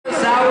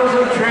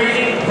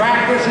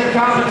wrestling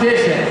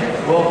competition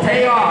will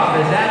pay off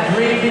as that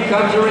dream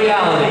becomes a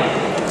reality.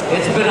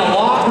 It's been a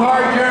long,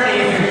 hard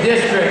journey through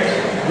districts,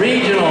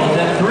 regionals,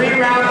 and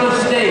 3 rounds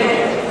of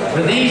state.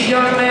 For these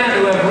young men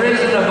who have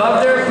risen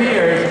above their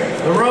peers,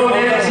 the road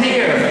ends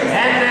here.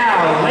 And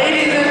now,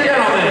 ladies and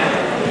gentlemen,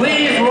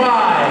 please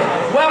rise.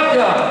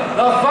 Welcome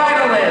the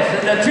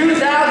finalists in the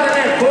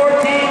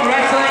 2014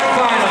 Wrestling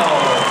Finals.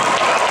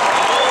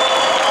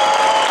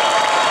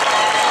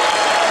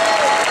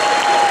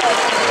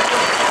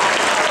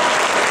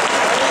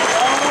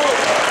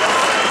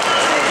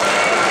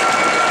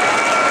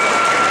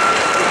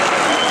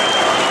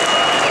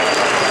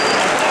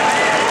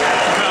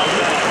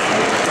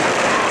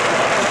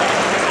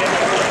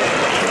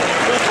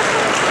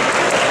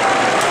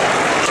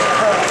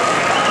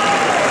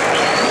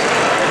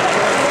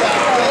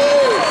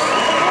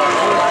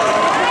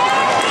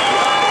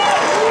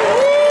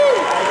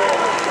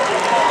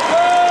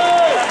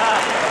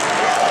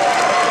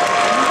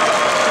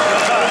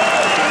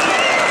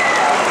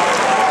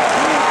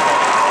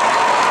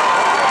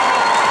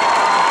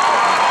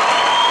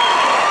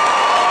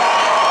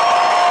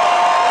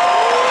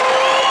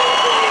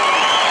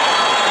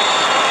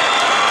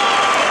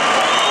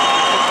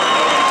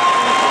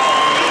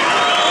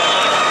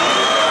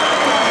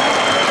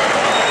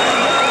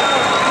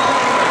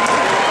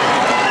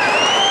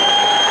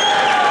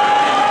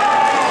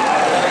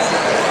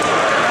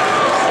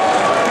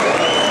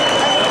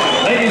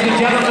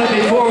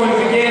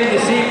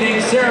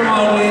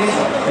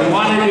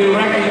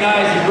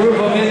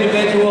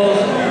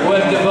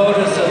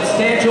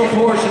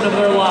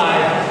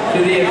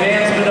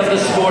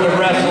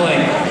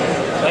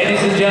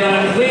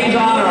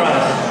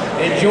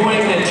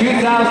 Joining the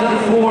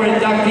 2004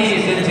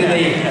 inductees into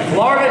the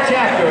Florida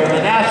chapter of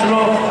the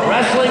National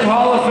Wrestling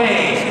Hall of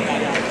Fame.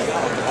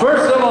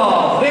 First of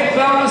all, Vic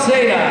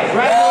Fhsaa,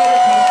 graduated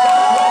from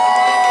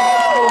Southwest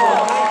High School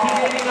in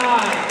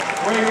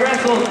 1989, where he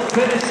wrestled,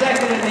 finished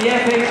second in the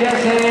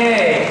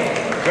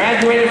FHSAA.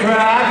 Graduated from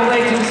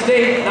Appalachian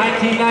State in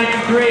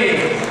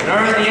 1993 and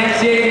earned the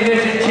NCAA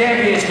Division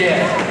Championship.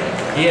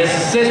 He is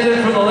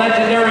assistant for the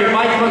legendary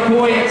Mike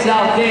McCoy at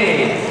South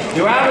Dade.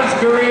 Throughout his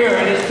career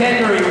and his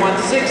tenure, he won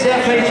 6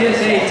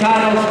 FHSA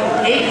titles,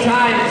 8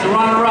 times as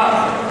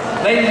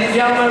runner-up. Ladies and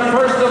gentlemen,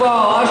 first of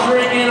all,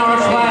 ushering in our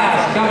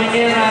class, coming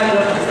in as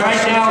of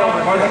right now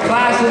are the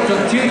classes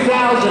of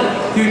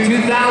 2000 through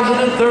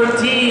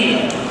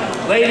 2013.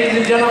 Ladies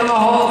and gentlemen, the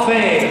Hall of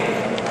Fame.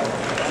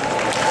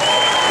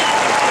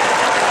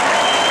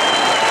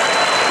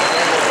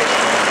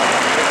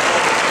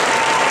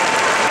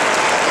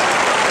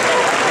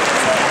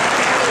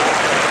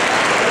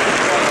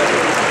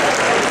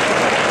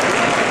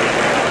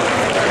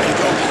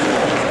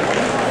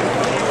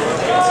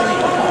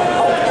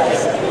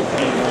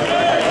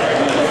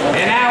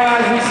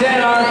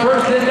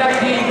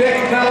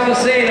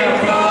 Fhsaa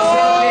from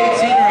South Dade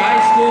Senior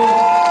High School.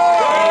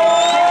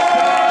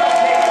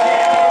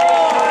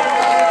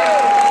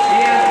 He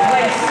has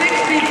played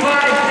 65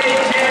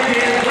 state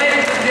champions.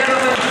 Ladies and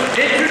gentlemen,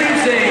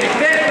 introducing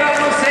Vic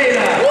Fhsaa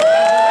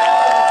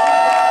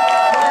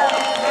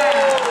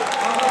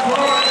of the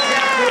Florida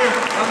chapter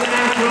of the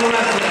National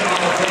Wrestling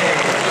Hall of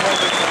Fame.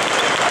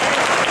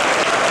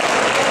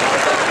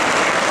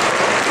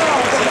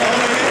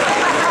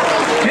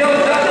 Bill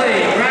Dudley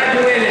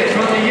graduated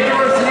from the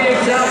University of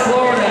South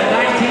Florida in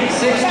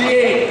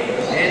 1968.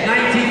 In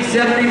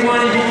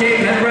 1971, he became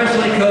head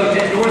wrestling coach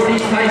at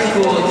Northeast High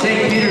School in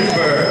St.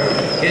 Petersburg.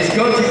 His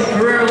coaching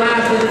career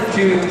lasted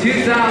to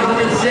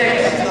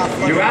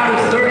 2006. Throughout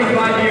his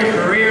 35-year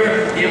career,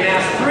 he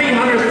amassed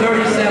 337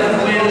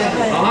 wins,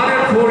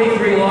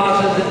 143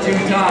 losses, and 2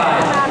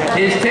 ties.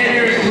 His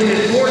tenure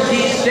included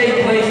 14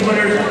 state place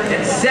winners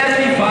and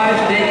 75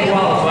 state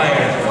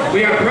qualifiers.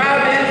 We are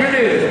proud to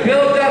introduce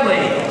Bill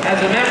Dudley as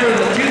a member of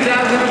the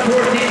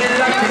 2014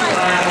 induction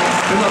class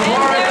from the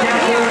Florida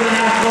chapter of the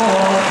National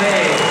Hall of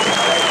Fame.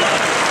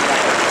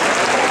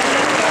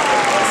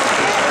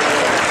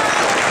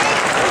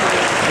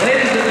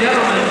 Ladies and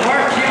gentlemen,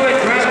 Mark Hewitt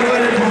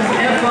graduated from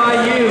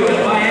FIU in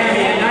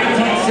Miami in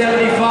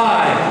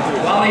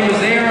 1975. While he was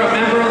there, a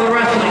member of the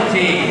wrestling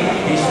team.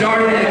 He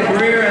started a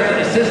career as an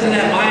assistant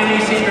at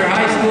Miami Senior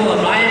High School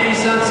in Miami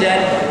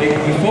Sunset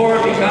before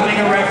becoming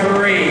a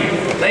referee.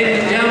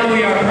 Ladies and gentlemen,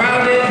 we are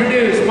proud to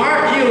introduce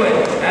Mark Hewitt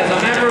as a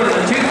member of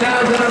the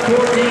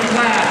 2014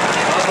 class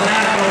of the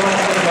National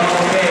Wrestling Hall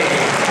of Fame.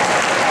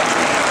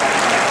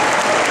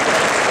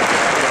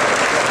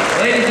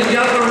 Ladies and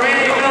gentlemen,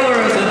 Randy Miller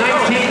is a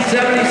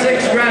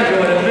 1976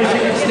 graduate of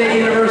Michigan State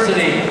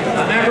University,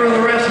 a member of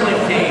the wrestling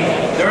team.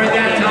 During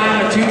that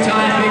time, a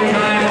 2-time big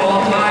time,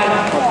 all-time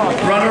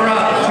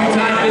runner-up,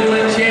 2-time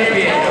Midland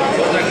champion,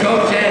 was a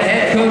coach and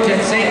head coach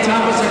at St.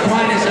 Thomas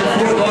Aquinas in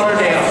Fort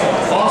Lauderdale,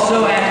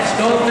 also at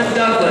Stoneman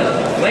Douglas.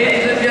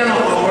 Ladies and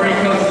gentlemen, where he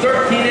coached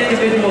 13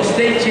 individual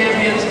state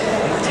champions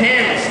and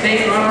 10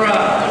 state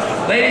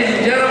runner-up. Ladies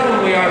and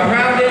gentlemen, we are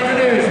proud to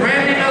introduce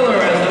Randy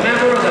Miller as a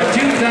member of the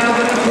 2014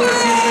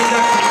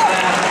 induction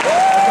class of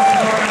the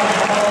Florida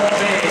Hall of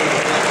Fame.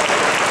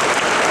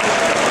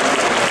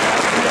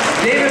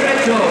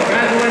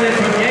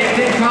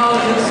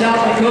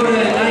 South Dakota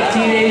in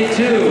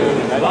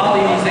 1982. While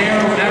he was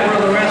there, a member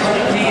of the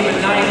wrestling team in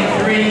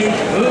 93,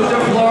 moved to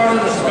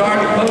Florida to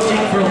start coaching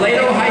for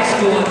Lato High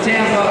School in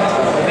Tampa,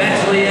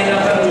 eventually ended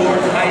up at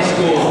Wharton High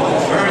School.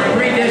 Earned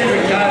 3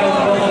 district titles,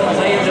 both at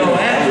Lato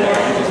and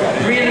Wharton,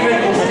 3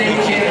 individual state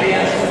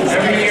champions.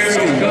 Every year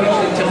he was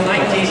coached until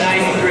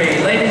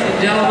 1993. Ladies and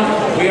gentlemen,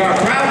 we are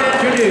proud to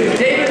introduce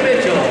David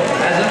Mitchell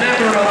as a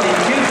member of the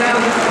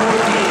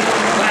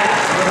 2014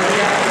 class for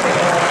the Inductee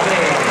Hall of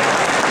Fame.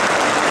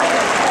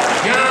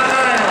 John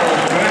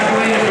Niles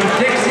graduated from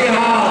Dixie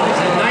Halls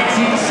in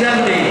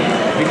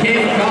 1970,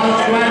 became a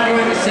college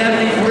graduate in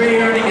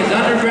 73, earning his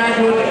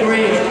undergraduate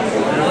degree.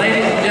 And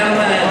ladies and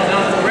gentlemen, has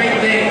done great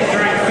things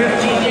during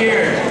 15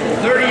 years,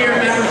 30-year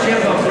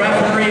membership of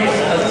Referees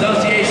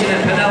Association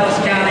in Pinellas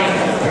County.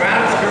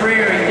 Throughout his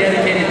career, he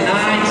dedicated 9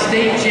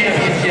 state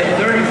championships,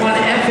 31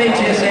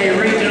 FHSA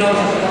regionals.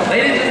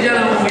 Ladies and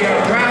gentlemen, we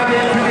are proud to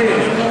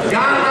introduce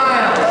John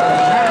Niles,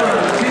 a member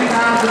of the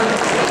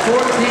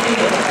 2014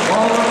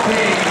 Hall of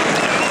Fame.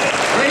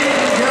 Ladies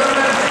and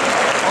gentlemen,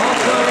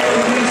 also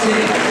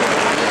introducing,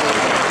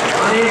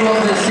 unable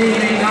this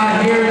evening,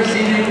 not here this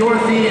evening,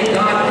 Dorothy and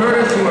Don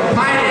Curtis, who are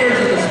pioneers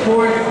of the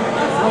sport in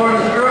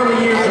Florida's early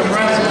years of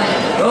wrestling.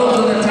 Those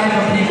are the type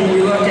of people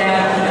we look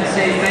at and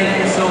say thank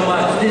you so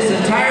much. This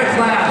entire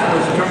class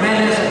was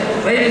tremendous.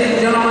 Ladies and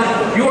gentlemen,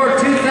 your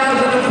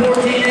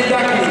 2014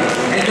 inductees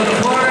into the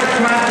Florida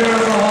chapter of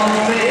the Hall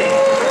of Fame.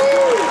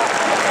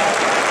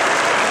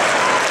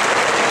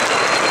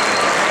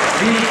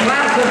 The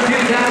class of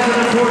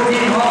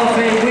 2014 Hall of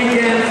Fame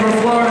weekend for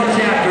Florida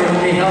chapter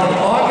will be held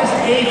August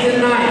 8th and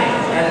 9th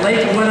at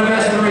Lake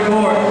Winnebesser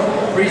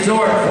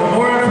Resort. For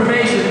more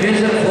information,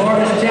 visit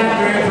Florida's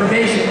chapter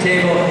information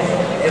table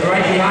and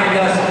right behind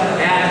us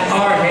at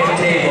our head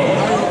table.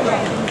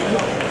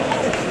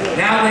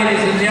 Now,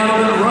 ladies and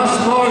gentlemen, Russ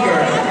Mauger,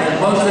 as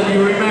most of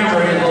you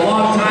remember, is a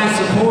longtime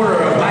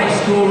supporter of high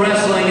school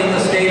wrestling in the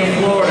state of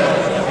Florida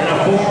and a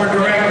former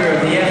director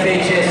of the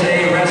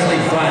FHSA Wrestling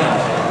Final.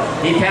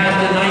 He passed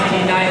in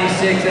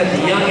 1996 at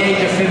the young age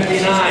of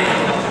 59.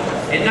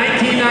 In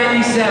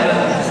 1997,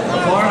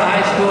 the Florida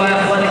High School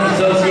Athletic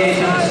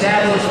Association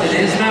established in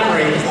his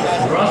memory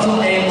the Russell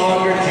A.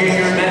 Mauger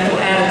Jr.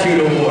 Mental Attitude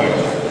Award.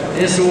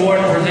 This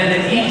award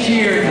presented each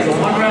year to the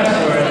one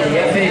wrestler at the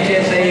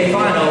FHSA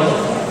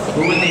Finals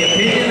who, in the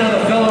opinion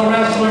of the fellow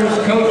wrestlers,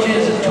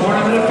 coaches, and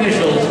tournament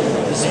officials,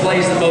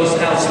 displays the most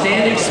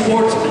outstanding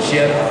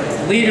sportsmanship,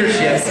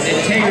 leadership, and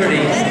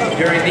integrity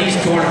during these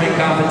tournament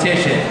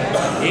competitions.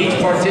 Each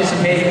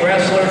participating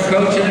wrestler,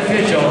 coach, and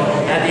official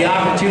had the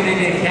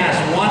opportunity to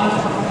cast one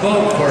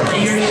vote for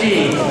he or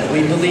she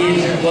we believe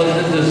was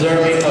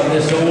deserving of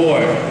this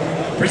award.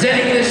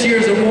 Presenting this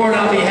year's award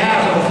on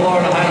behalf of the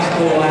Florida High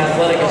School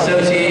Athletic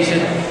Association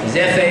is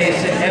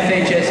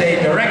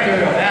FHSA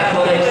Director of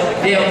Athletics,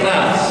 Dale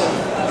Klaus.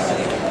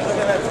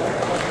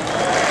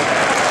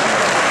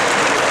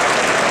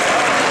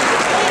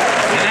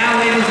 And now,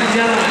 ladies and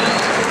gentlemen,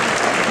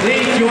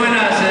 please join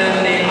us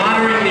in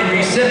honoring the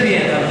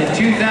recipient of the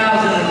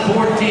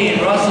 2014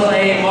 Russell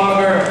A.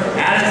 Mauger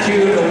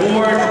Attitude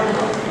Award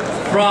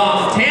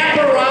from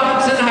Tampa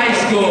Robinson High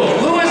School,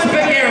 Louis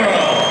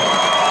Figueroa.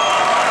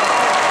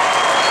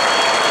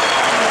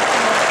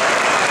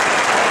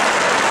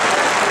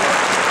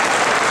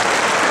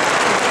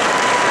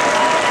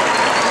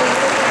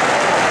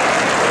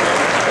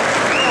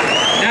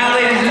 Now,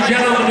 ladies and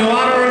gentlemen, to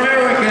honor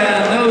America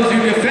and those who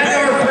defend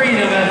our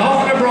freedom at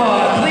home and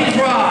abroad, please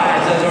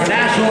rise as our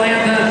national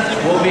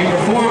anthem will be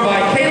performed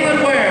by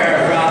Caitlin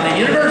Ware from the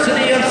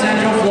University of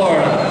Central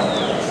Florida.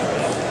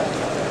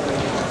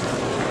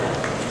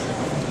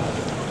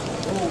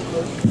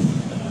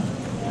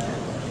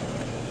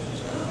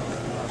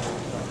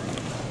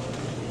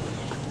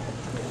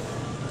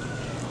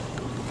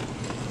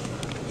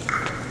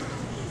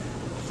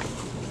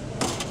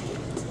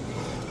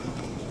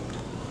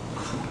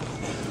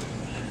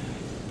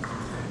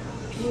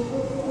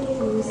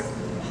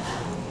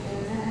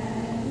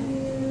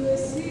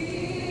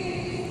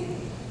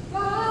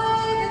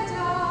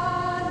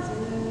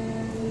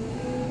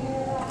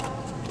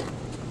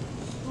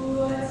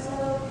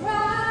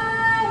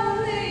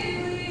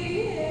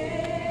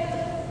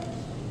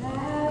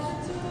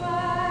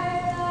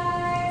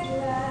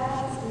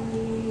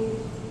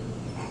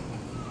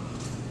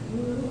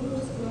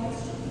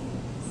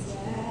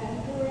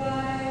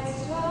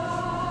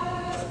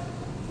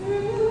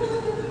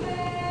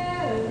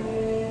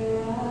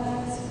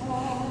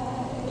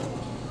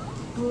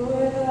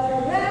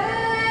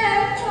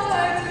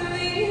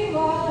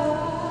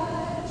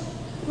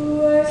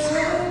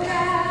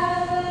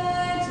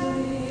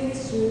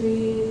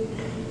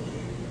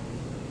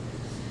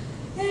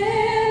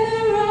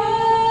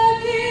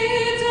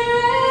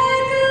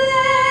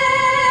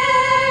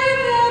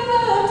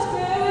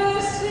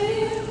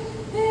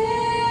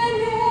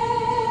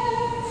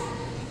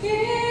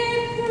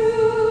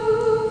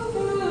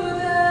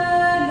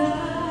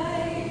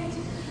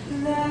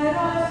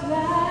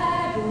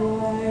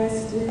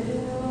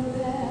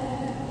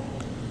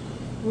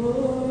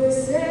 Oh.